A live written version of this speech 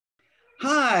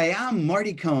Hi, I'm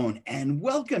Marty Cohn, and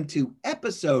welcome to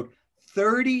episode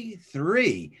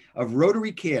 33 of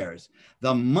Rotary Cares,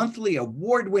 the monthly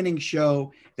award-winning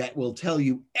show that will tell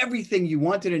you everything you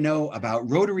wanted to know about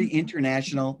Rotary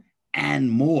International and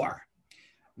more.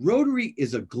 Rotary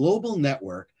is a global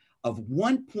network of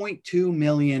 1.2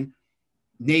 million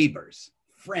neighbors,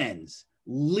 friends,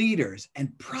 leaders,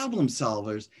 and problem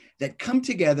solvers that come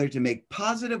together to make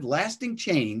positive, lasting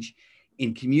change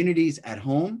in communities at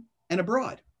home and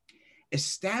abroad.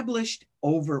 Established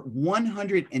over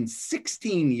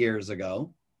 116 years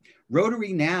ago,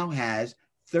 Rotary now has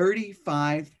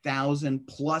 35,000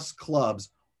 plus clubs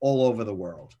all over the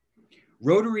world.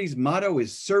 Rotary's motto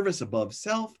is service above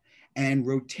self, and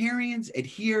Rotarians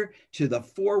adhere to the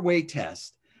four-way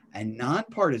test, a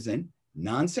nonpartisan,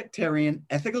 non-sectarian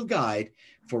ethical guide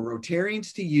for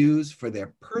Rotarians to use for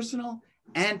their personal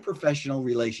and professional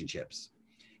relationships.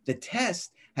 The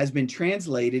test has been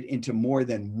translated into more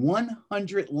than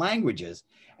 100 languages,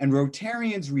 and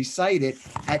Rotarians recite it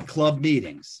at club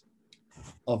meetings.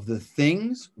 Of the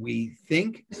things we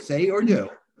think, say, or do,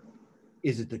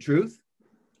 is it the truth?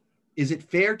 Is it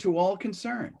fair to all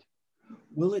concerned?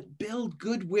 Will it build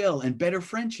goodwill and better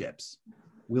friendships?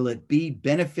 Will it be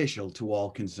beneficial to all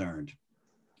concerned?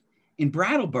 In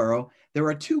Brattleboro, there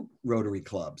are two Rotary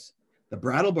clubs: the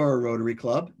Brattleboro Rotary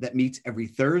Club that meets every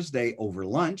Thursday over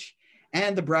lunch,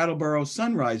 and the Brattleboro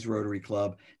Sunrise Rotary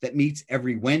Club that meets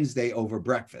every Wednesday over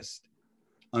breakfast.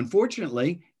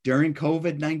 Unfortunately, during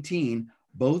COVID-19,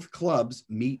 both clubs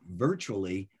meet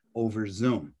virtually over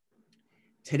Zoom.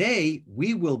 Today,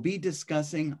 we will be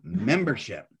discussing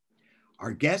membership.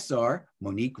 Our guests are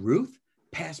Monique Ruth,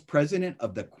 past president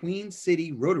of the Queen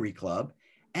City Rotary Club,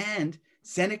 and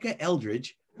Seneca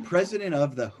Eldridge, president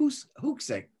of the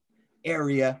Hooksett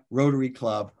Area Rotary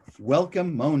Club.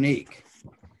 Welcome, Monique.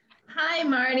 Hi,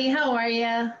 Marty. How are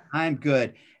you? I'm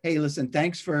good. Hey, listen,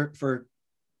 thanks for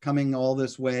coming all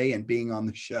this way and being on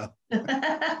the show.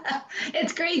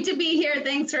 It's great to be here.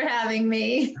 Thanks for having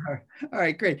me. All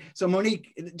right, great. So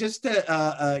Monique, just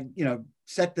to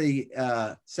set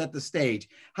the stage,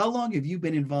 how long have you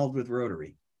been involved with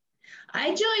Rotary?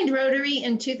 I joined Rotary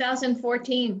in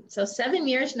 2014, so 7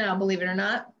 years now, believe it or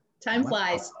not. Time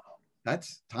flies.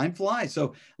 Time flies.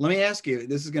 So let me ask you,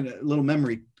 this is a little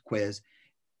memory quiz.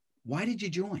 Why did you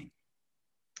join?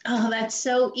 Oh, that's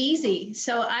so easy.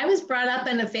 So I was brought up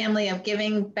in a family of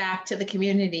giving back to the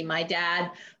community. My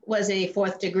dad was a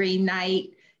fourth degree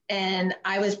knight, and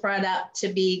I was brought up to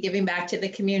be giving back to the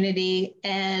community.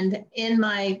 And in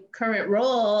my current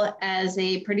role as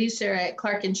a producer at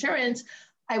Clark Insurance,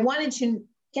 I wanted to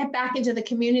get back into the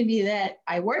community that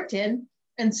I worked in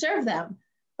and serve them,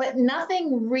 but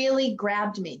nothing really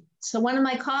grabbed me. So one of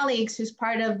my colleagues who's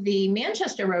part of the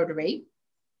Manchester Rotary,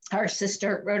 our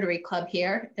sister Rotary Club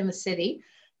here in the city,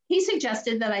 he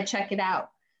suggested that I check it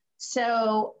out.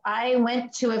 So I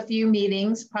went to a few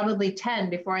meetings, probably 10,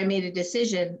 before I made a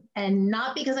decision. And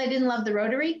not because I didn't love the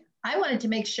Rotary, I wanted to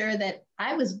make sure that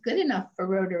I was good enough for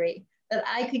Rotary, that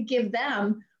I could give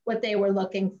them what they were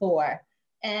looking for.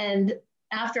 And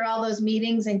after all those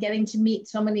meetings and getting to meet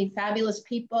so many fabulous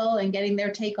people and getting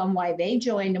their take on why they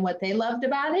joined and what they loved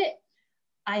about it,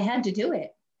 I had to do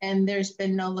it. And there's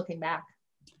been no looking back.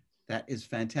 That is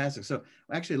fantastic. So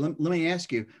actually, let me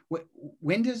ask you,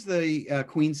 when does the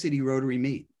Queen City Rotary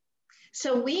meet?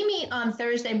 So we meet on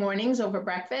Thursday mornings over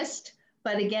breakfast.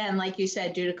 But again, like you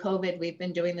said, due to COVID, we've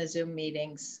been doing the Zoom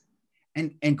meetings.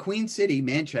 And Queen City,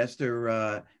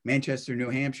 Manchester, New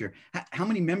Hampshire, how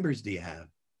many members do you have?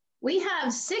 We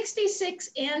have 66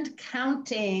 and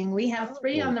counting. We have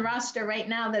 3 on the roster right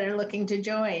now that are looking to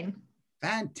join.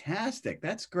 Fantastic.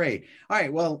 That's great. All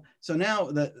right. Well, so now,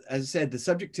 as I said, the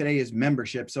subject today is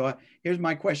membership. So here's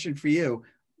my question for you.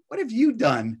 What have you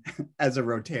done as a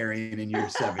Rotarian in your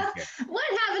 7 years? What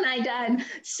haven't I done?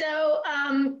 So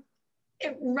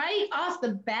right off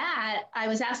the bat, I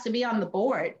was asked to be on the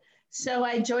board. So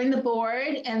I joined the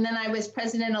board, and then I was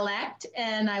president-elect,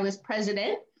 and I was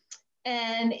president.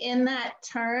 And in that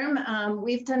term,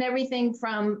 we've done everything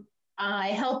from I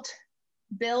helped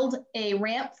build a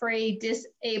ramp for a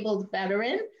disabled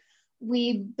veteran.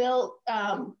 We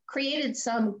created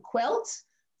some quilts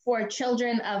for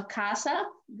children of CASA.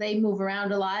 They move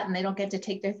around a lot and they don't get to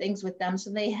take their things with them.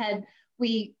 So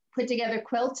we put together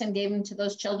quilts and gave them to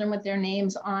those children with their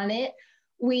names on it.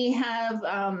 We have,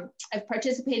 I've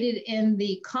participated in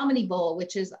the Comedy Bowl,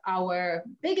 which is our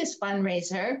biggest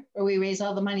fundraiser, where we raise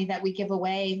all the money that we give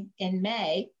away in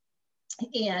May.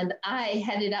 And I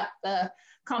headed up the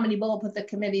Comedy Bowl, put the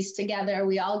committees together.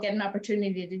 We all get an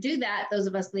opportunity to do that, those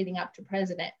of us leading up to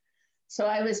president. So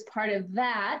I was part of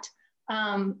that.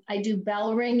 I do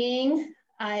bell ringing.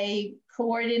 I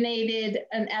coordinated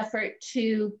an effort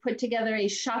to put together a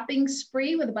shopping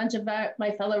spree with a bunch of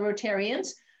my fellow Rotarians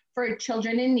for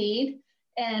children in need.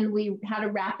 And we had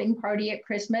a wrapping party at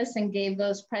Christmas and gave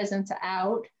those presents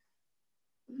out.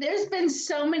 There's been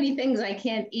so many things I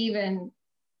can't even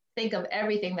think of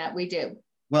everything that we do.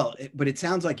 Well, but it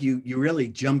sounds like you really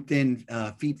jumped in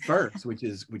feet first, which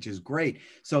is great.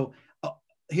 So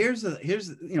here's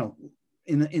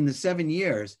in the 7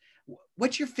 years,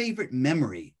 what's your favorite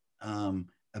memory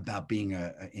about being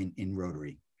in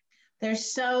Rotary?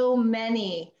 There's so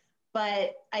many,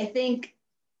 but I think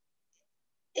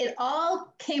it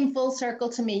all came full circle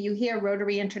to me. You hear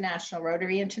Rotary International,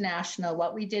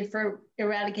 what we did for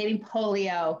eradicating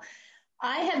polio.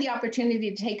 I had the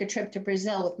opportunity to take a trip to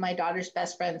Brazil with my daughter's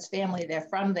best friend's family. They're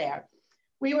from there.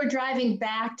 We were driving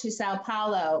back to Sao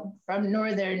Paulo from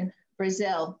northern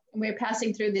Brazil, and we were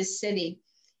passing through this city.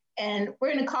 And we're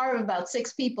in a car of about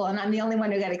 6 people, and I'm the only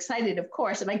one who got excited, of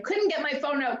course. And I couldn't get my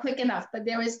phone out quick enough, but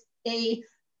there was a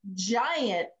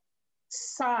giant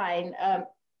sign,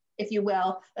 if you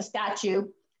will, a statue,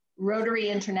 Rotary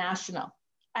International.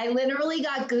 I literally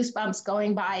got goosebumps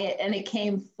going by it, and it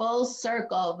came full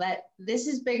circle that this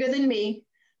is bigger than me.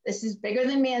 This is bigger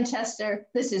than Manchester.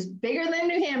 This is bigger than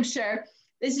New Hampshire.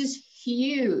 This is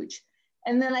huge.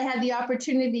 And then I had the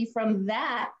opportunity from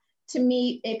that to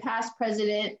meet a past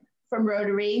president from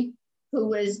Rotary who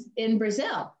was in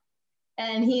Brazil.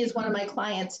 And he is one of my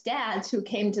clients' dads who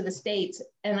came to the States,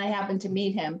 and I happened to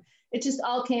meet him. It just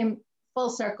all came full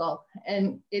circle,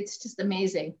 and it's just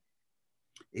amazing.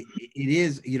 It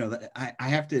is, I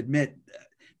have to admit,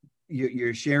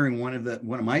 you're sharing one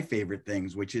of my favorite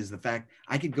things, which is the fact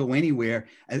I could go anywhere.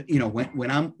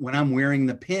 When I'm wearing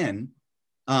the pin,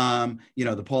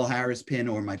 the Paul Harris pin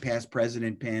or my past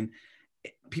president pin,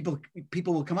 people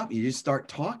will come up. You just start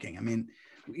talking. I mean,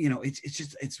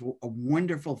 it's a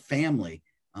wonderful family,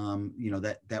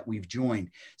 that we've joined.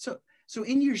 So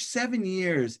in your 7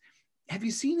 years, have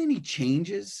you seen any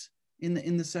changes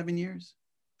in the 7 years?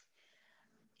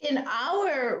 In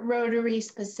our Rotary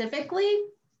specifically,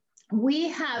 we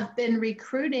have been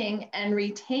recruiting and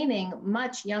retaining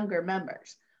much younger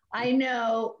members. I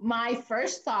know my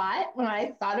first thought when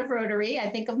I thought of Rotary, I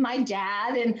think of my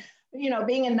dad and,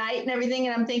 being a knight and everything.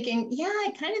 And I'm thinking, yeah,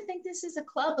 I kind of think this is a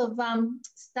club of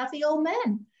stuffy old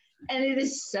men. And it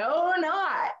is so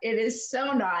not. It is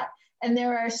so not. And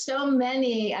there are so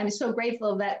many, I'm so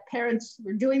grateful that parents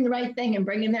were doing the right thing and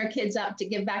bringing their kids up to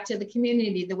give back to the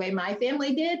community the way my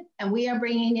family did. And we are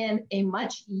bringing in a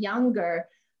much younger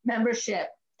membership,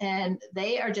 and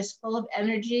they are just full of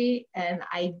energy and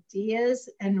ideas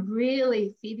and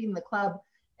really feeding the club.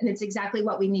 And it's exactly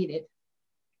what we needed.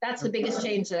 That's the biggest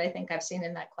change that I think I've seen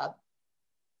in that club.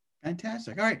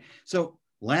 Fantastic. All right. So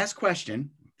last question,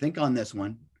 think on this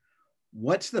one.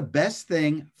 What's the best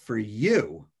thing for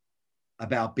you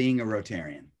about being a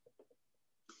Rotarian?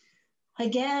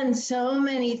 Again, so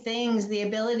many things, the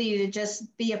ability to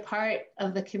just be a part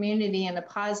of the community in a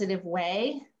positive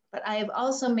way. But I have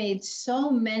also made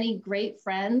so many great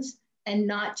friends, and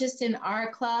not just in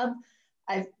our club.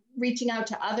 I've reaching out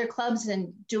to other clubs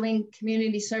and doing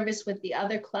community service with the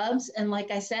other clubs. And like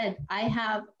I said, I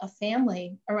have a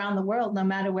family around the world, no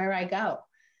matter where I go.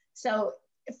 So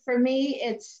for me,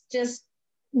 it's just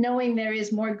knowing there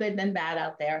is more good than bad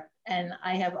out there. And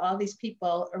I have all these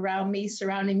people around me,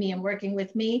 surrounding me and working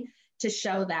with me to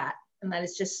show that. And that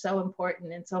is just so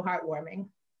important and so heartwarming.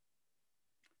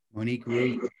 Monique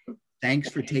Root, thanks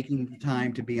for taking the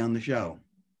time to be on the show.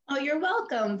 Oh, you're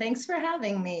welcome. Thanks for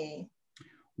having me.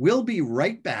 We'll be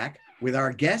right back with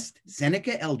our guest,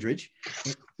 Seneca Eldridge.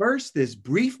 But first, this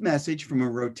brief message from a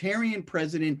Rotarian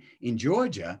president in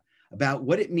Georgia about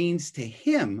what it means to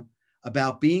him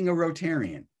about being a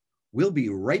Rotarian. We'll be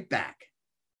right back.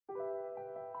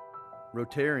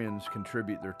 Rotarians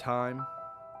contribute their time,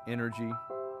 energy,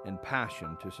 and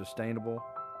passion to sustainable,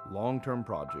 long-term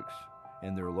projects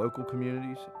in their local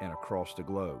communities and across the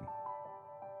globe.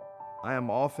 I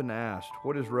am often asked,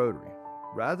 what is Rotary?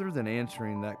 Rather than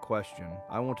answering that question,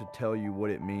 I want to tell you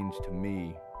what it means to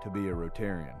me to be a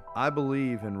Rotarian. I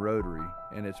believe in Rotary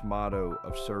and its motto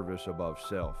of service above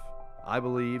self. I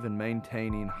believe in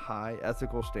maintaining high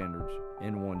ethical standards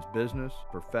in one's business,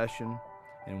 profession,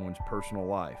 and one's personal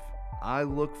life. I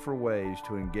look for ways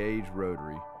to engage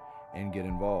Rotary and get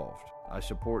involved. I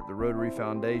support the Rotary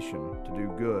Foundation to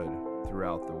do good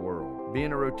throughout the world.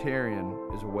 Being a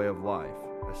Rotarian is a way of life,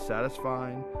 a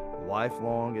satisfying,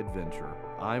 lifelong adventure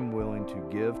I'm willing to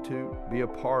give to, be a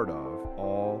part of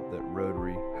all that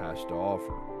Rotary has to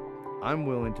offer. I'm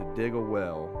willing to dig a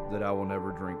well that I will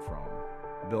never drink from,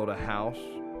 build a house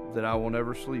that I will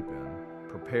never sleep in,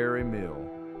 prepare a meal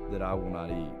that I will not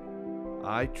eat.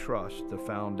 I trust the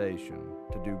foundation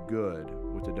to do good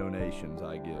with the donations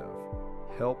I give,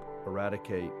 help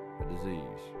eradicate a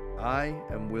disease. I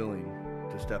am willing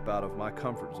to step out of my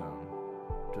comfort zone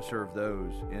to serve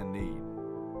those in need.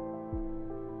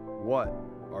 What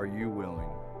are you willing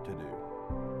to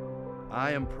do?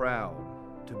 I am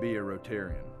proud to be a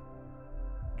Rotarian.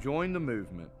 Join the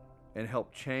movement and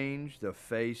help change the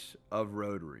face of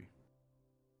Rotary.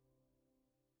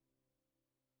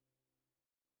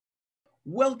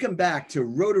 Welcome back to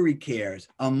Rotary Cares,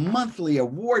 a monthly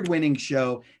award-winning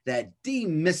show that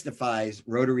demystifies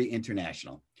Rotary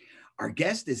International. Our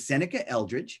guest is Seneca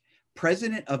Eldridge,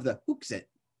 president of the Hooksett.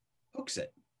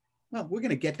 Well, we're going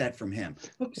to get that from him.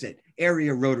 Hooksett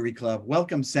Area Rotary Club.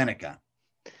 Welcome, Seneca.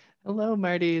 Hello,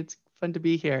 Marty. It's fun to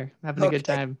be here. I'm having a good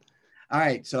time. All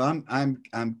right, so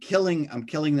I'm killing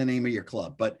the name of your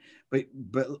club, but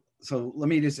so let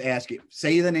me just ask you,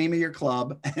 say the name of your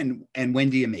club and when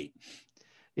do you meet?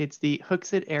 It's the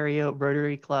Hooksett Area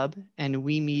Rotary Club, and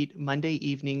we meet Monday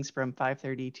evenings from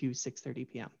 5:30 to 6:30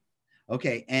 p.m.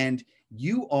 Okay, and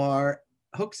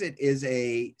Hooksett is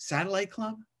a satellite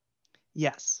club?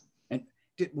 Yes.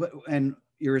 And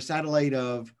you're a satellite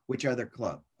of which other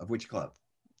club? Of which club?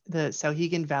 The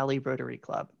Souhegan Valley Rotary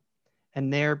Club,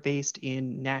 and they're based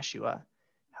in Nashua.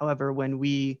 However, when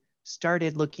we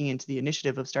started looking into the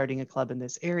initiative of starting a club in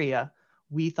this area,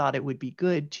 we thought it would be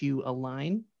good to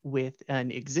align with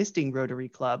an existing Rotary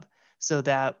Club so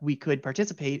that we could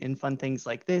participate in fun things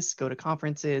like this, go to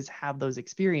conferences, have those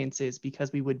experiences,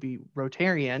 because we would be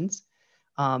Rotarians,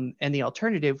 and the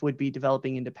alternative would be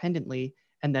developing independently,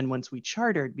 and then once we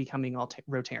chartered, becoming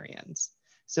Rotarians.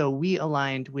 So we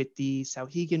aligned with the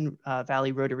Souhegan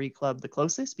Valley Rotary Club the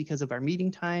closest because of our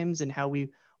meeting times and how we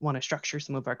want to structure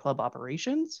some of our club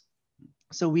operations.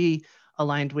 So we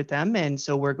aligned with them, and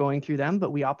so we're going through them,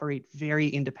 but we operate very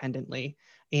independently,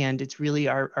 and it's really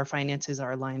our finances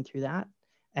are aligned through that.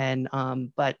 And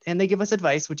they give us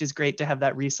advice, which is great to have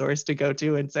that resource to go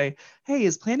to and say, hey,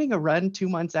 is planning a run 2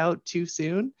 months out too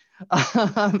soon?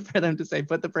 For them to say,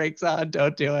 put the brakes on,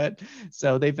 don't do it.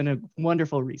 So they've been a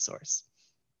wonderful resource.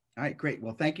 All right, great.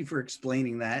 Well, thank you for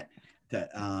explaining that.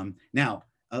 Now,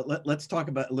 let's talk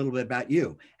a little bit about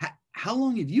you. How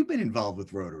long have you been involved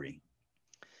with Rotary?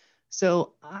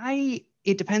 So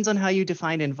it depends on how you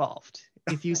define involved.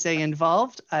 If you say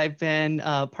involved, I've been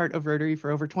part of Rotary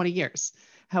for over 20 years.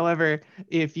 However,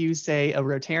 if you say a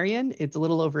Rotarian, it's a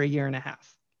little over a year and a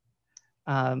half.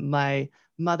 My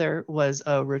mother was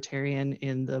a Rotarian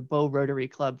in the Bow Rotary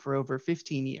Club for over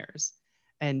 15 years.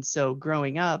 And so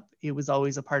growing up, it was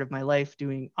always a part of my life.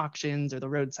 Doing auctions or the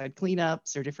roadside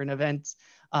cleanups or different events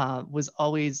was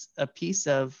always a piece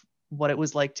of what it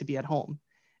was like to be at home.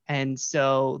 And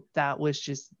so that was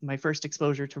just my first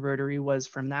exposure to Rotary was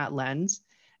from that lens.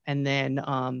 And then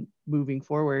moving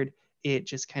forward, it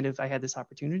just kind of, I had this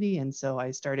opportunity. And so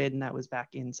I started, and that was back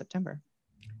in September.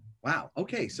 Wow.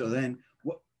 Okay. So then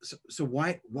so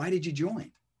why did you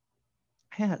join?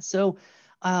 Yeah. So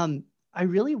I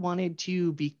really wanted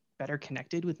to be better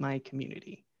connected with my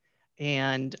community.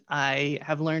 And I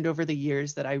have learned over the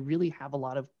years that I really have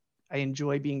I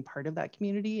enjoy being part of that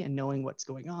community and knowing what's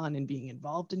going on and being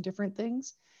involved in different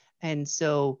things. And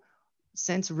so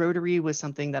since Rotary was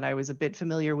something that I was a bit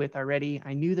familiar with already,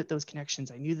 I knew that those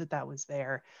connections, I knew that was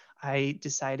there. I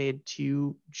decided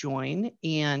to join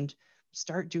and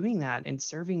start doing that and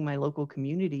serving my local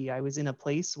community. I was in a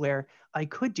place where I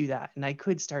could do that, and I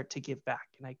could start to give back,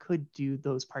 and I could do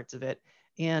those parts of it.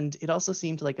 And it also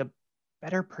seemed like a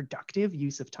better productive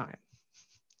use of time.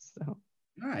 So.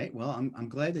 All right. Well, I'm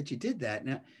glad that you did that.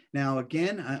 Now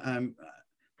again, I'm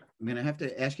going to have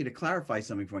to ask you to clarify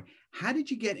something for me. How did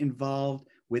you get involved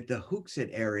with the Hooksett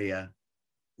Area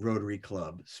Rotary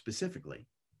Club specifically?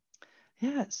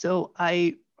 Yeah. So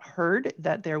I heard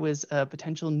that there was a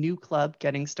potential new club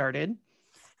getting started,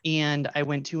 and I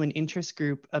went to an interest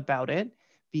group about it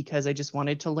because I just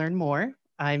wanted to learn more.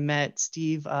 I met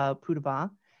Steve Pudaba,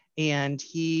 and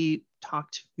he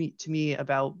talked to me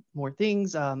about more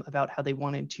things, about how they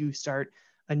wanted to start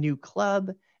a new club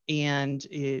and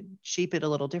shape it a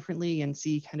little differently and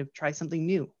try something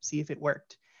new, see if it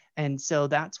worked. And so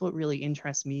that's what really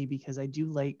interests me, because I do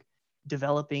like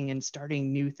developing and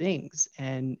starting new things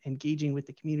and engaging with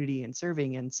the community and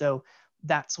serving. And so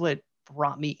that's what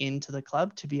brought me into the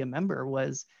club to be a member.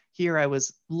 Was here I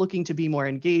was looking to be more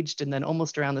engaged, and then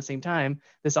almost around the same time,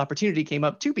 this opportunity came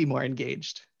up to be more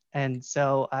engaged. And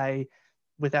so I,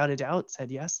 without a doubt, said,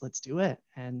 yes, let's do it.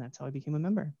 And that's how I became a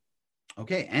member.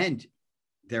 Okay. And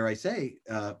dare I say,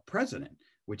 president,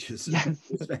 which is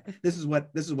Yes. this is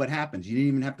what happens. You didn't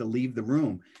even have to leave the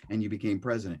room, and you became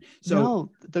president. So No,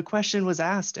 the question was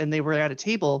asked, and they were at a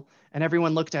table, and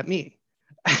everyone looked at me.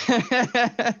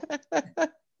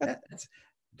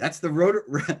 that's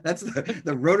the that's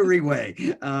the Rotary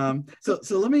way. So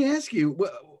let me ask you,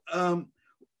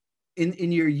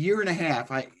 in your year and a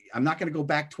half, I'm not going to go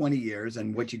back 20 years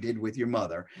and what you did with your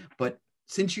mother, but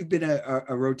since you've been a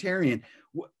Rotarian,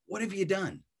 what have you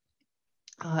done?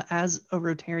 As a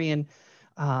Rotarian,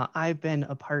 I've been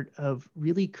a part of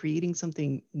really creating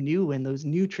something new and those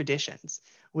new traditions,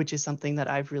 which is something that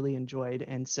I've really enjoyed.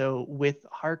 And so with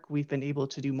HARC, we've been able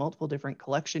to do multiple different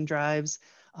collection drives,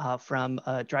 from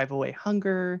Drive Away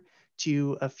Hunger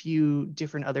to a few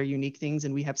different other unique things.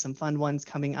 And we have some fun ones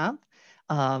coming up.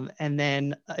 And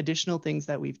then additional things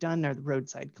that we've done are the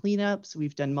roadside cleanups.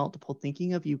 We've done multiple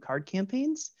Thinking of You card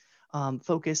campaigns,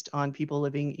 focused on people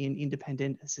living in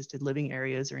independent assisted living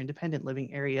areas or independent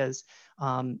living areas,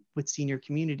 with senior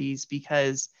communities,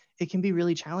 because it can be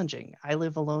really challenging. I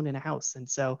live alone in a house, and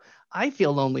so I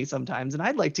feel lonely sometimes, and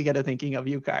I'd like to get a Thinking of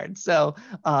You card. So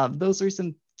those are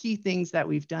some key things that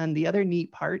we've done. The other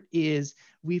neat part is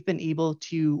we've been able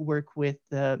to work with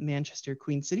the Manchester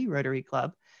Queen City Rotary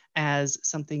Club as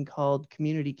something called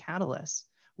Community Catalyst,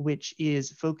 which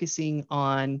is focusing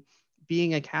on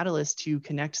being a catalyst to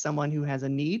connect someone who has a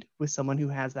need with someone who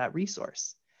has that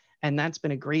resource. And that's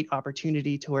been a great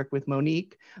opportunity to work with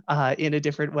Monique in a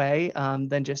different way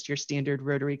than just your standard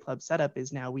Rotary Club setup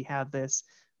is. Now we have this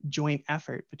joint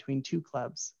effort between two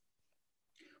clubs.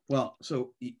 Well,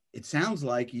 so it sounds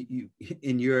like you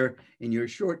in your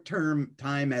short-term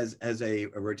time as a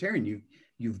Rotarian,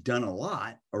 you've done a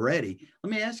lot already.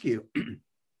 Let me ask you,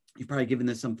 you've probably given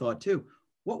this some thought too.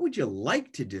 What would you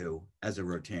like to do as a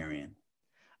Rotarian?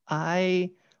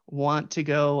 I want to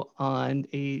go on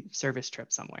a service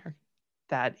trip somewhere.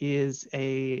 That is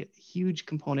a huge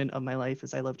component of my life,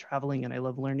 as I love traveling and I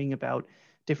love learning about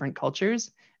different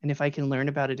cultures. And if I can learn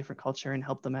about a different culture and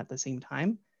help them at the same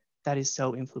time, that is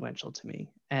so influential to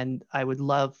me. And I would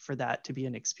love for that to be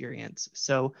an experience.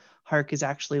 So HARC is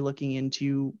actually looking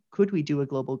into, could we do a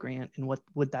global grant and what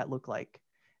would that look like?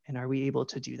 And are we able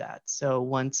to do that? So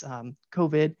once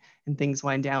COVID and things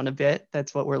wind down a bit,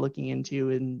 that's what we're looking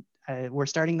into. And we're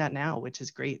starting that now, which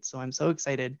is great. So I'm so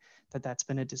excited that that's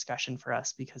been a discussion for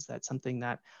us, because that's something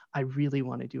that I really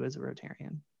want to do as a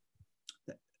Rotarian.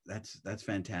 That's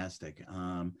fantastic.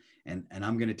 And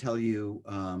I'm going to tell you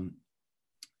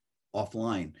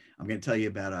offline. I'm going to tell you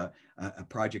about a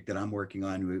project that I'm working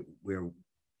on where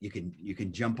you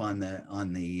can jump on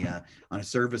a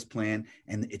service plan,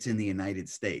 and it's in the United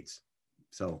States.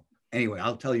 So anyway,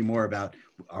 I'll tell you more about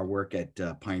our work at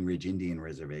Pine Ridge Indian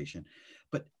Reservation.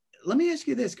 But let me ask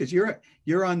you this, because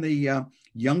you're on the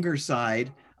younger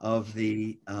side of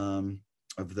the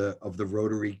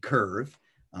Rotary curve.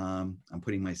 I'm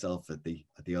putting myself at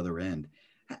the other end.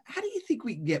 How do you think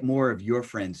we can get more of your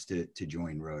friends to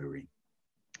join Rotary?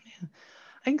 Yeah.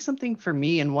 I think something for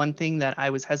me, and one thing that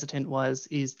I was hesitant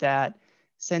is that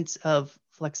sense of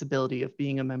flexibility of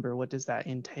being a member. What does that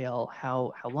entail?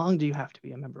 How long do you have to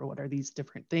be a member? What are these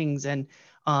different things? And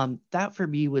that for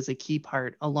me was a key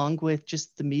part, along with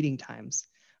just the meeting times.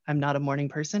 I'm not a morning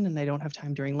person, and I don't have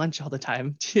time during lunch all the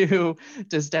time to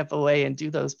step away and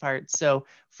do those parts. So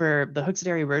for the Hooksett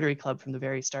Area Rotary Club, from the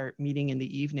very start, meeting in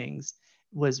the evenings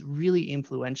was really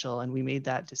influential. And we made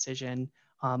that decision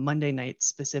Monday nights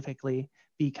specifically,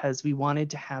 because we wanted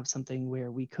to have something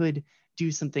where we could do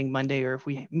something Monday, or if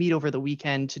we meet over the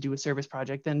weekend to do a service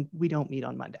project, then we don't meet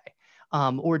on Monday.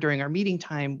 Or during our meeting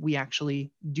time, we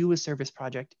actually do a service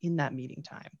project in that meeting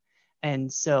time.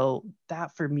 And so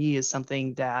that for me is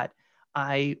something that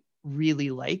I really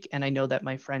like. And I know that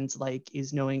my friends like,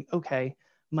 is knowing, okay,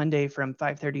 Monday from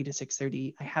 5:30 to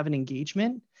 6:30, I have an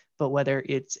engagement, but whether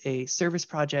it's a service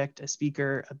project, a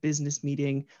speaker, a business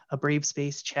meeting, a Brave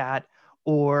Space chat,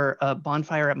 or a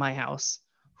bonfire at my house,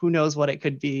 who knows what it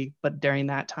could be, but during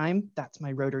that time, that's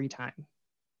my Rotary time.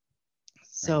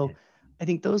 So I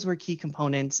think those were key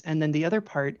components. And then the other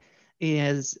part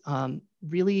is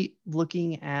really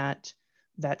looking at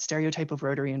that stereotype of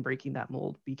Rotary and breaking that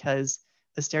mold, because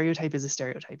a stereotype is a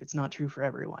stereotype. It's not true for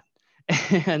everyone.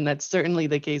 And that's certainly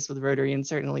the case with Rotary, and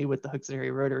certainly with the Hooksett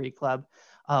Area Rotary Club.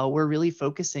 We're really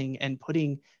focusing and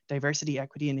putting diversity,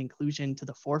 equity, and inclusion to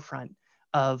the forefront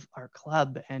of our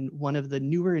club. And one of the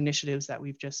newer initiatives that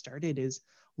we've just started is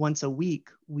once a week,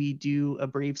 we do a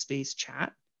Brave Space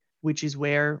chat, which is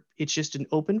where it's just an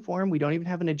open forum. We don't even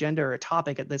have an agenda or a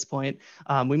topic at this point.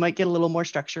 We might get a little more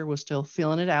structure. We're still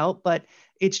feeling it out, but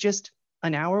it's just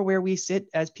an hour where we sit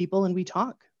as people and we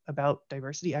talk about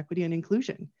diversity, equity, and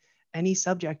inclusion. any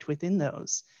subject within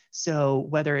those. So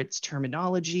whether it's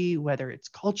terminology, whether it's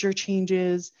culture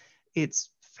changes, it's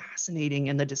fascinating.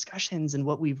 And the discussions and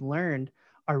what we've learned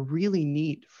are really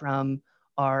neat from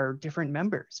our different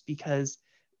members, because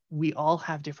we all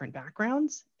have different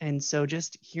backgrounds. And so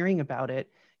just hearing about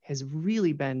it has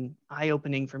really been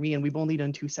eye-opening for me. And we've only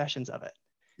done 2 sessions of it.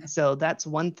 So that's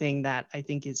one thing that I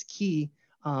think is key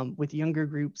with younger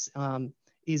groups and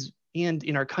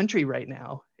in our country right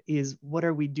now, is what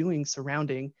are we doing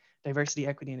surrounding diversity,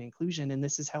 equity, and inclusion? And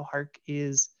this is how HARC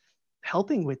is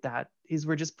helping with that, is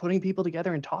we're just putting people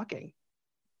together and talking.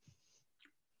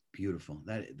 Beautiful.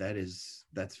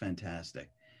 That's fantastic.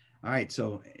 All right.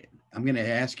 So I'm going to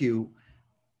ask you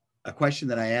a question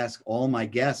that I ask all my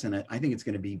guests, and I think it's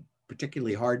going to be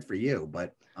particularly hard for you,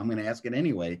 but I'm going to ask it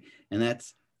anyway. And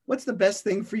that's, what's the best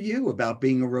thing for you about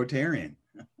being a Rotarian?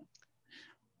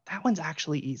 That one's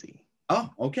actually easy. Oh,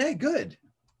 okay, good.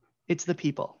 It's the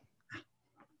people.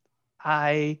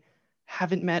 I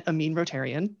haven't met a mean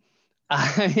Rotarian.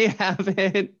 I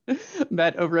haven't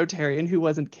met a Rotarian who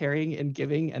wasn't caring and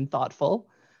giving and thoughtful.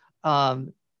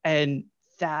 And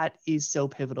that is so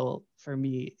pivotal for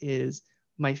me. Is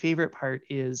my favorite part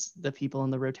is the people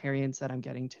and the Rotarians that I'm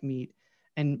getting to meet.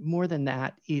 And more than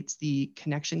that, it's the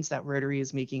connections that Rotary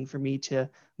is making for me to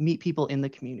meet people in the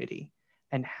community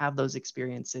and have those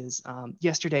experiences.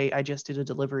 Yesterday, I just did a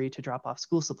delivery to drop off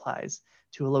school supplies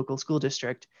to a local school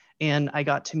district, and I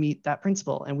got to meet that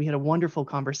principal, and we had a wonderful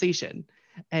conversation.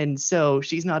 And so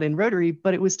she's not in Rotary,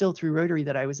 but it was still through Rotary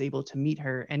that I was able to meet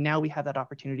her, and now we have that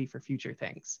opportunity for future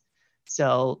things.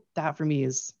 So that for me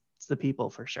is the people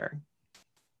for sure.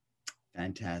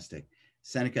 Fantastic.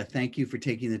 Seneca, thank you for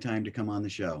taking the time to come on the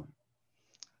show.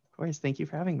 Of course, thank you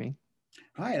for having me.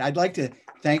 All right, I'd like to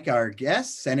thank our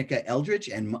guests, Seneca Eldridge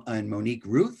and Monique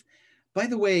Ruth. By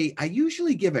the way, I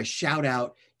usually give a shout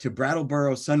out to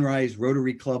Brattleboro Sunrise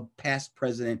Rotary Club past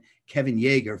president Kevin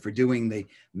Yeager for doing the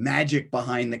magic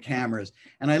behind the cameras.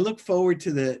 And I look forward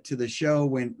to the show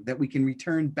that we can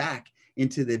return back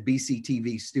into the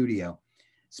BCTV studio.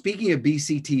 Speaking of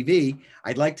BCTV,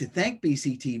 I'd like to thank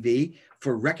BCTV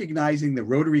for recognizing the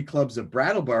Rotary Clubs of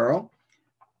Brattleboro,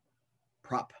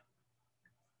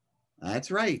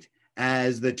 that's right,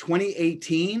 as the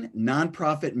 2018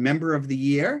 Nonprofit Member of the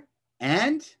Year,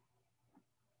 and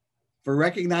for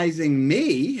recognizing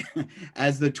me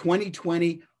as the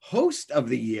 2020 Host of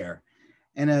the Year.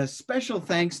 And a special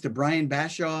thanks to Brian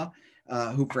Bashaw,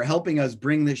 who for helping us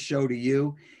bring this show to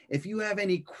you. If you have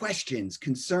any questions,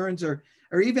 concerns, or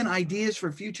even ideas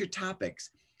for future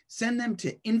topics, send them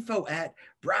to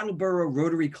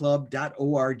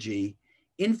info@BrattleboroRotaryClub.org,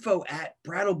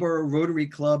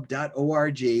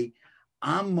 info@BrattleboroRotaryClub.org.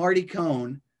 I'm Marty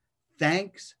Cohn.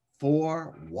 Thanks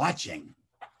for watching.